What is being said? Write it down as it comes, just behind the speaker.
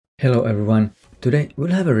Hello everyone, today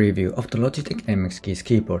we'll have a review of the Logitech MX Keys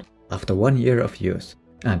keyboard after 1 year of use.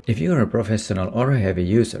 And if you are a professional or a heavy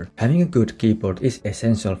user, having a good keyboard is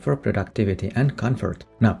essential for productivity and comfort.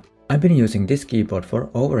 Now, I've been using this keyboard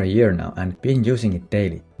for over a year now and been using it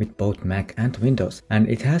daily with both Mac and Windows, and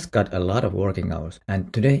it has got a lot of working hours.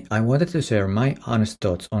 And today I wanted to share my honest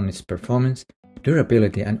thoughts on its performance,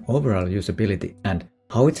 durability and overall usability, and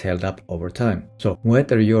how it's held up over time. So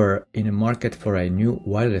whether you're in a market for a new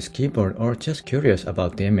wireless keyboard or just curious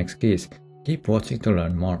about the MX Keys, keep watching to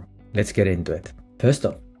learn more. Let's get into it. First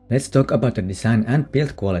off, let's talk about the design and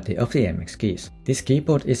build quality of the MX Keys. This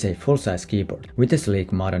keyboard is a full-size keyboard with a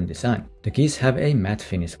sleek modern design. The keys have a matte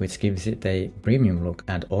finish which gives it a premium look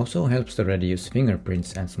and also helps to reduce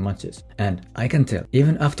fingerprints and smudges. And I can tell,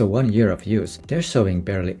 even after 1 year of use, they're showing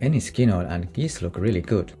barely any skin oil and keys look really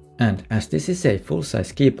good. And as this is a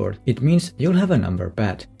full-size keyboard, it means you'll have a number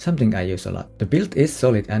pad, something I use a lot. The build is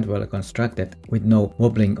solid and well constructed, with no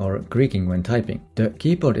wobbling or creaking when typing. The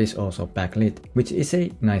keyboard is also backlit, which is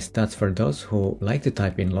a nice touch for those who like to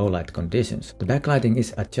type in low light conditions. The backlighting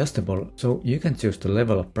is adjustable, so you can choose the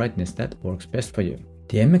level of brightness that works best for you.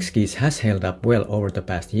 The MX Keys has held up well over the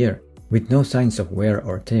past year. With no signs of wear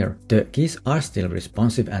or tear, the keys are still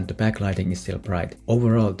responsive and the backlighting is still bright.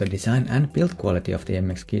 Overall, the design and build quality of the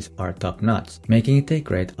MX Keys are top-notch, making it a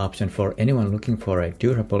great option for anyone looking for a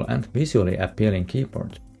durable and visually appealing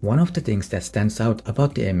keyboard. One of the things that stands out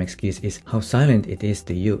about the MX Keys is how silent it is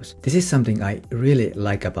to use. This is something I really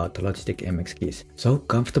like about the Logitech MX Keys. So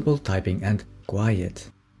comfortable typing and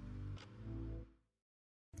quiet.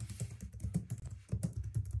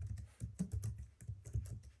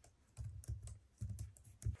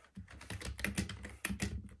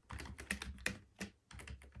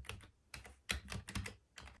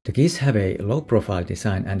 The keys have a low-profile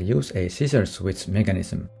design and use a scissor-switch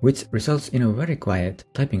mechanism, which results in a very quiet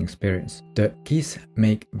typing experience. The keys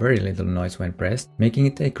make very little noise when pressed, making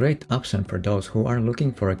it a great option for those who are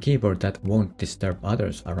looking for a keyboard that won't disturb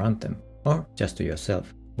others around them, or just to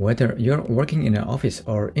yourself. Whether you're working in an office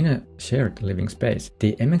or in a shared living space,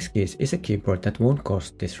 the MX Keys is a keyboard that won't cause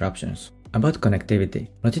disruptions. About connectivity,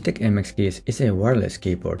 Logitech MX Keys is a wireless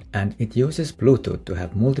keyboard and it uses Bluetooth to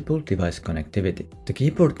have multiple device connectivity. The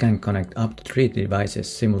keyboard can connect up to 3 devices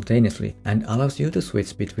simultaneously and allows you to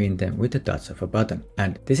switch between them with the touch of a button.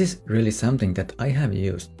 And this is really something that I have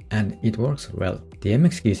used and it works well. The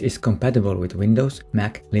MX Keys is compatible with Windows,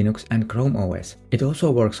 Mac, Linux and Chrome OS. It also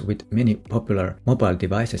works with many popular mobile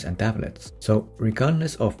devices and tablets. So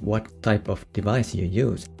regardless of what type of device you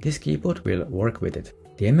use, this keyboard will work with it.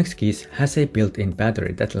 The MX Keys has a built-in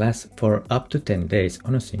battery that lasts for up to 10 days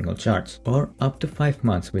on a single charge, or up to 5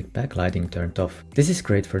 months with backlighting turned off. This is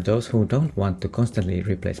great for those who don't want to constantly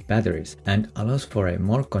replace batteries and allows for a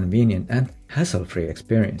more convenient and hassle-free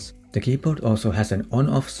experience. The keyboard also has an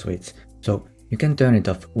on-off switch, so you can turn it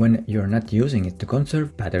off when you're not using it to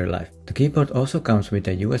conserve battery life. The keyboard also comes with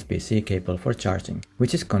a USB-C cable for charging,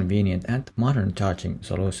 which is convenient and modern charging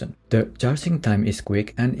solution. The charging time is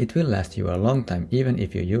quick and it will last you a long time even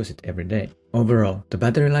if you use it every day. Overall, the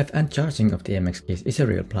battery life and charging of the MX Keys is a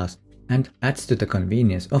real plus and adds to the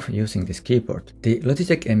convenience of using this keyboard. The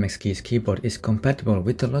Logitech MX Keys keyboard is compatible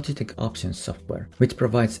with the Logitech Options software, which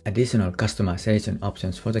provides additional customization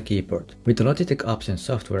options for the keyboard. With the Logitech Options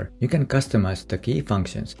software, you can customize the key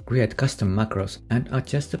functions, create custom macros, and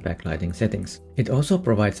adjust the backlighting settings. It also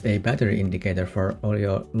provides a battery indicator for all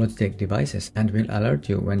your Logitech devices and will alert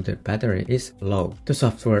you when the battery is low. The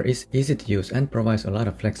software is easy to use and provides a lot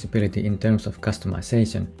of flexibility in terms of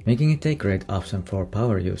customization, making it a great option for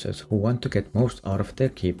power users who want to get most out of their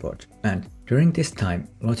keyboard. And during this time,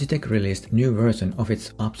 Logitech released new version of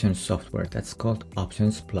its Options software that's called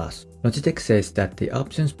Options Plus. Logitech says that the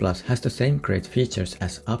Options Plus has the same great features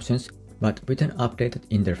as Options, but with an updated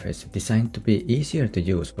interface designed to be easier to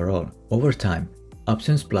use for all. Over time,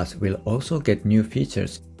 Options Plus will also get new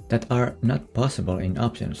features that are not possible in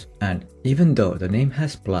Options, and even though the name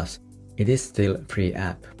has Plus, it is still a free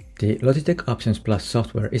app. The Logitech Options Plus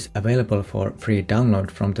software is available for free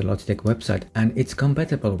download from the Logitech website and it's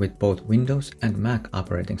compatible with both Windows and Mac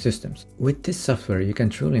operating systems. With this software you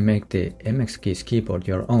can truly make the MX Keys keyboard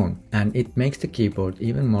your own and it makes the keyboard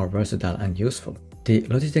even more versatile and useful. The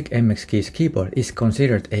Logitech MX Keys keyboard is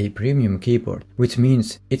considered a premium keyboard, which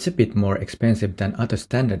means it's a bit more expensive than other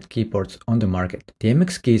standard keyboards on the market. The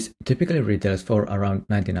MX Keys typically retails for around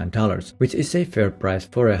 $99, which is a fair price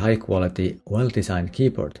for a high-quality, well-designed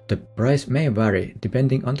keyboard. The price may vary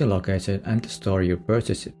depending on the location and the store you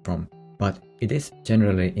purchase it from, but it is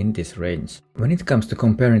generally in this range. When it comes to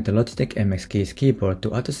comparing the Logitech MX Keys keyboard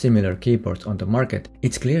to other similar keyboards on the market,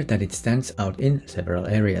 it's clear that it stands out in several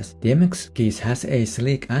areas. The MX Keys has a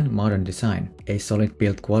sleek and modern design, a solid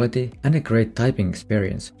build quality, and a great typing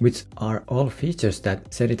experience, which are all features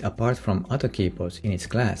that set it apart from other keyboards in its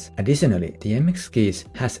class. Additionally, the MX Keys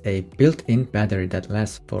has a built-in battery that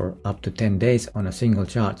lasts for up to 10 days on a single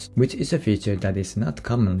charge, which is a feature that is not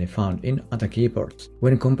commonly found in other keyboards.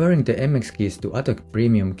 When comparing the MX Keys to other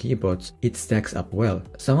premium keyboards, it stacks up well.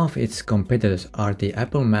 Some of its competitors are the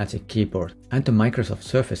Apple Magic Keyboard and the Microsoft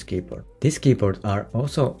Surface Keyboard. These keyboards are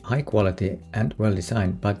also high quality and well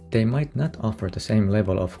designed, but they might not offer the same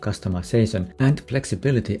level of customization and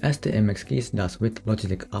flexibility as the MX Keys does with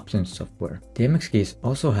Logitech Options software. The MX Keys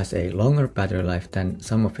also has a longer battery life than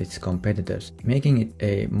some of its competitors, making it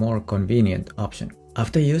a more convenient option.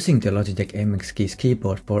 After using the Logitech MX Keys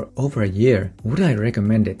keyboard for over a year, would I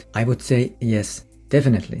recommend it? I would say yes,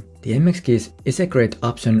 definitely. The MX Keys is a great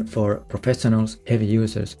option for professionals, heavy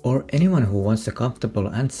users, or anyone who wants a comfortable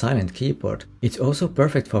and silent keyboard. It's also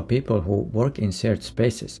perfect for people who work in shared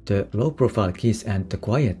spaces. The low-profile keys and the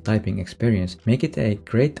quiet typing experience make it a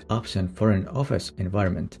great option for an office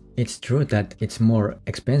environment. It's true that it's more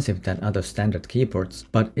expensive than other standard keyboards,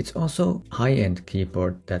 but it's also a high-end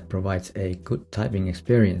keyboard that provides a good typing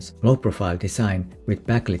experience, low-profile design with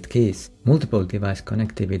backlit keys, multiple device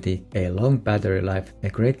connectivity, a long battery life, a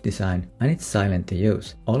great design, and it's silent to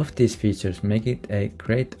use. All of these features make it a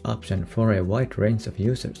great option for a wide range of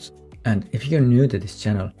users. And if you're new to this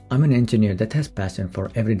channel, I'm an engineer that has passion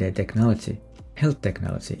for everyday technology, health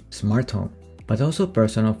technology, smart home, but also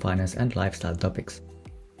personal finance and lifestyle topics.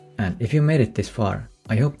 And if you made it this far,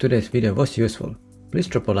 I hope today's video was useful. Please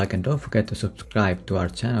drop a like and don't forget to subscribe to our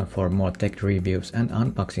channel for more tech reviews and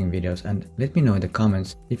unboxing videos, and let me know in the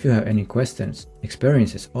comments if you have any questions,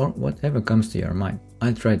 experiences, or whatever comes to your mind.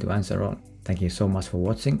 I'll try to answer all. Thank you so much for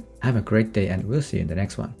watching, have a great day, and we'll see you in the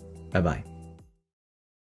next one. Bye bye.